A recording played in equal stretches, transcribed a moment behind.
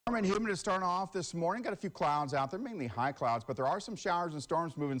And humid to start off this morning. Got a few clouds out there, mainly high clouds, but there are some showers and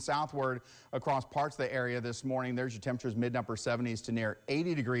storms moving southward across parts of the area this morning. There's your temperatures mid upper 70s to near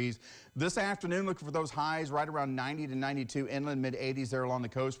 80 degrees. This afternoon, looking for those highs right around 90 to 92, inland mid 80s there along the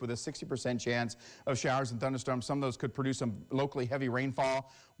coast with a 60% chance of showers and thunderstorms. Some of those could produce some locally heavy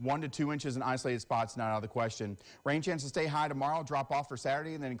rainfall. 1 to 2 inches in isolated spots, not out of the question. Rain chances stay high tomorrow, drop off for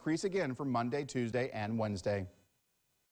Saturday, and then increase again for Monday, Tuesday, and Wednesday.